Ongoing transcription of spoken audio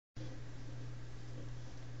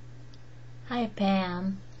Hi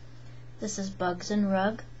Pam, this is Bugs and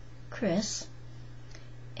Rug, Chris,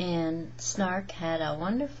 and Snark had a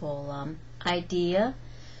wonderful idea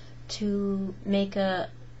to make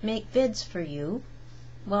vids for you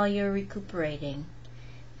while you're recuperating,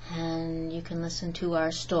 and you can listen to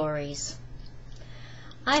our stories.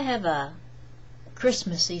 I have a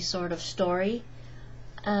Christmassy sort of story.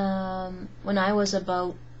 When I was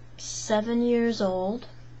about 7 years old,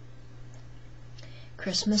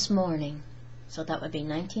 Christmas morning, so that would be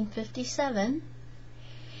 1957,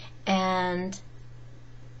 and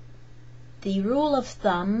the rule of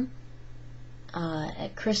thumb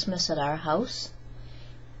at Christmas at our house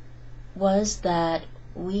was that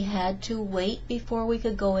we had to wait before we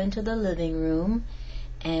could go into the living room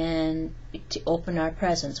and to open our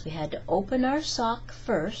presents. We had to open our sock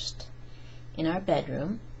first in our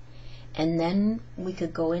bedroom, and then we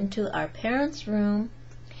could go into our parents' room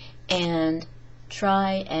and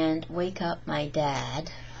try and wake up my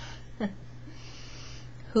dad,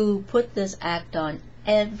 who put this act on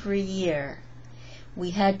every year. We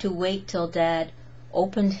had to wait till Dad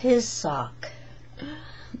opened his sock,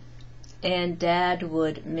 and Dad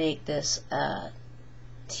would make this a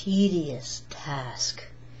tedious task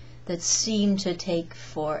that seemed to take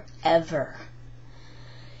forever.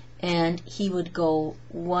 And he would go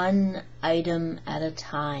one item at a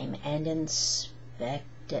time and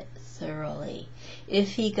inspect it thoroughly.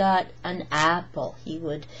 If he got an apple, he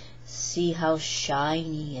would see how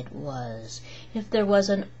shiny it was. If there was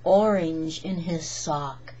an orange in his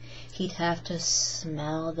sock, he'd have to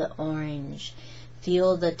smell the orange,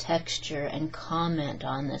 feel the texture, and comment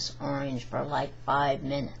on this orange for like 5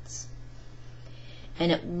 minutes.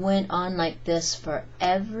 And it went on like this for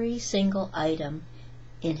every single item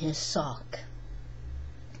in his sock,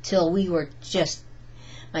 till we were just,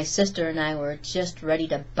 my sister and I were just ready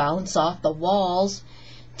to bounce off the walls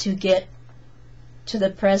to get to the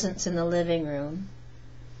presents in the living room.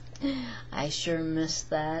 I sure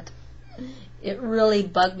missed that. It really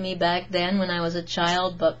bugged me back then when I was a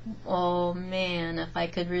child, but oh man, if I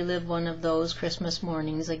could relive one of those Christmas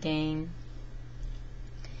mornings again.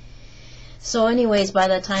 So anyways, by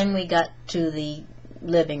the time we got to the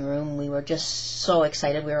living room, we were just so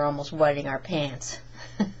excited we were almost wetting our pants.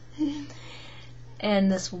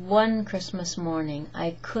 And this one Christmas morning,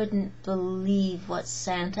 I couldn't believe what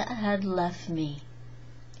Santa had left me.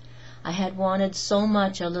 I had wanted so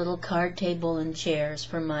much a little card table and chairs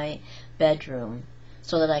for my bedroom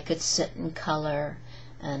so that I could sit and color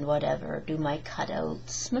and whatever, do my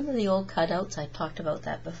cutouts. Remember the old cutouts? I talked about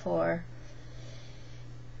that before.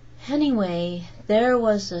 Anyway, there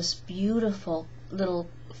was this beautiful little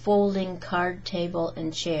folding card table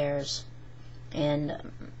and chairs, and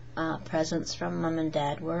presents from Mom and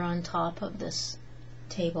Dad were on top of this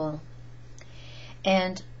table.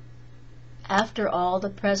 And after all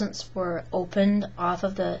the presents were opened off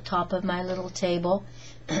of the top of my little table,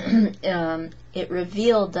 it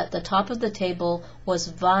revealed that the top of the table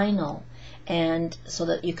was vinyl, and so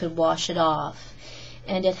that you could wash it off.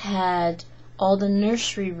 And it had all the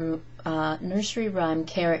nursery rhyme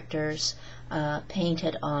characters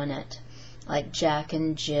painted on it, like Jack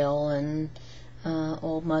and Jill and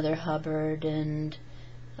Old Mother Hubbard, and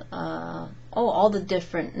all the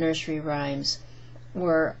different nursery rhymes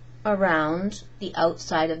were around the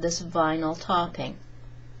outside of this vinyl topping.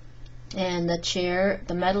 And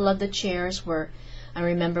the metal of the chairs were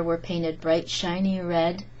painted bright shiny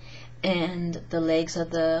red, and the legs of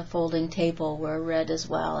the folding table were red as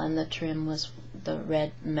well, and the trim was the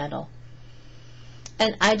red metal.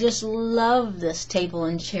 And I just love this table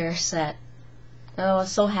and chair set. I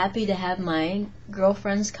was so happy to have my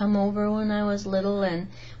girlfriends come over when I was little, and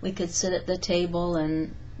we could sit at the table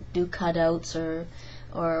and do cutouts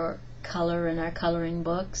or color in our coloring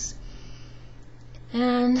books.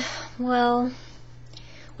 And, well,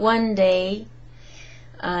 one day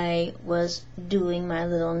I was doing my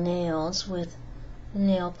little nails with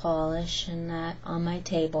nail polish and that on my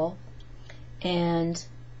table, and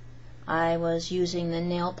I was using the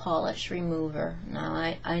nail polish remover.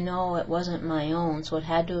 Now, I know it wasn't my own, so it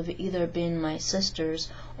had to have either been my sister's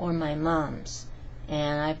or my mom's.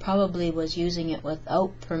 And I probably was using it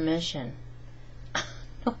without permission,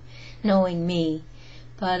 knowing me.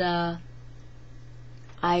 But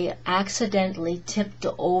I accidentally tipped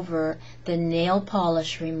over the nail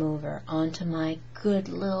polish remover onto my good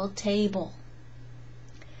little table.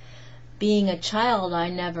 Being a child, I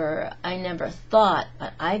never thought,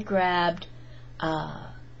 but I grabbed,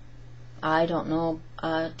 I don't know,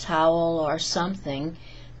 a towel or something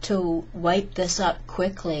to wipe this up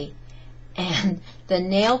quickly, and the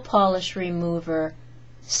nail polish remover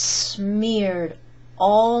smeared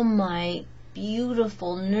all my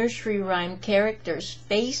beautiful nursery rhyme characters'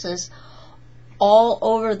 faces all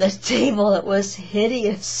over the table. It was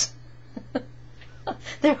hideous.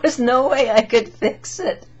 There was no way I could fix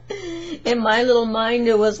it. In my little mind,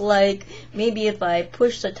 it was like maybe if I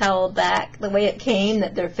pushed the towel back the way it came,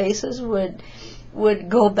 that their faces would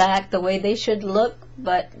go back the way they should look.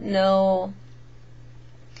 But no,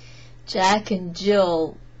 Jack and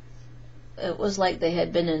Jill, it was like they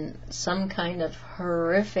had been in some kind of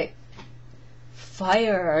horrific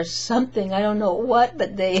fire or something. I don't know what,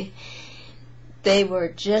 but they were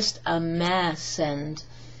just a mess. And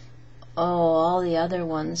all the other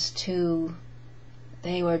ones too,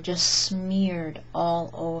 they were just smeared all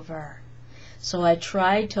over. So I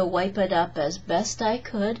tried to wipe it up as best I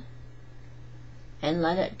could and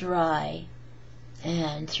let it dry,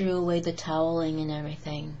 and threw away the toweling and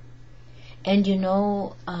everything. And you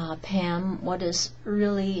know, Pam, what is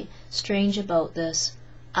really strange about this,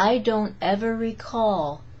 I don't ever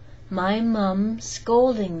recall my mom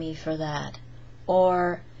scolding me for that,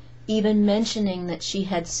 or even mentioning that she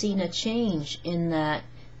had seen a change in that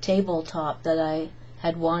tabletop that I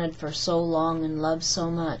had wanted for so long and loved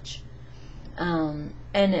so much. And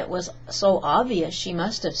it was so obvious, she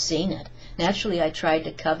must have seen it. Naturally, I tried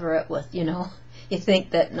to cover it with, you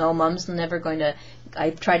think that, no, Mom's never going to, I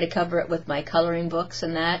tried to cover it with my coloring books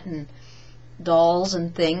and that, and dolls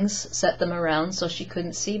and things, set them around so she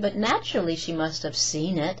couldn't see, but naturally she must have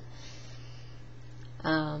seen it.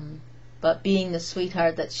 But being the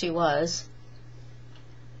sweetheart that she was,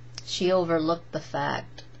 she overlooked the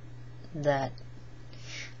fact that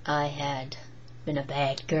I had been a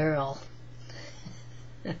bad girl.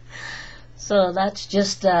 So that's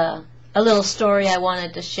just a little story I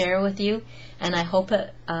wanted to share with you, and I hope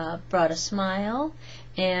it brought a smile.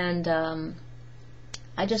 And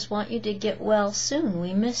I just want you to get well soon.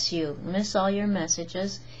 We miss you. Miss all your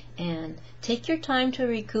messages. And take your time to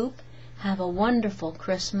recoup. Have a wonderful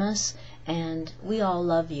Christmas, and we all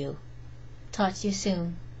love you. Talk to you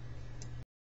soon.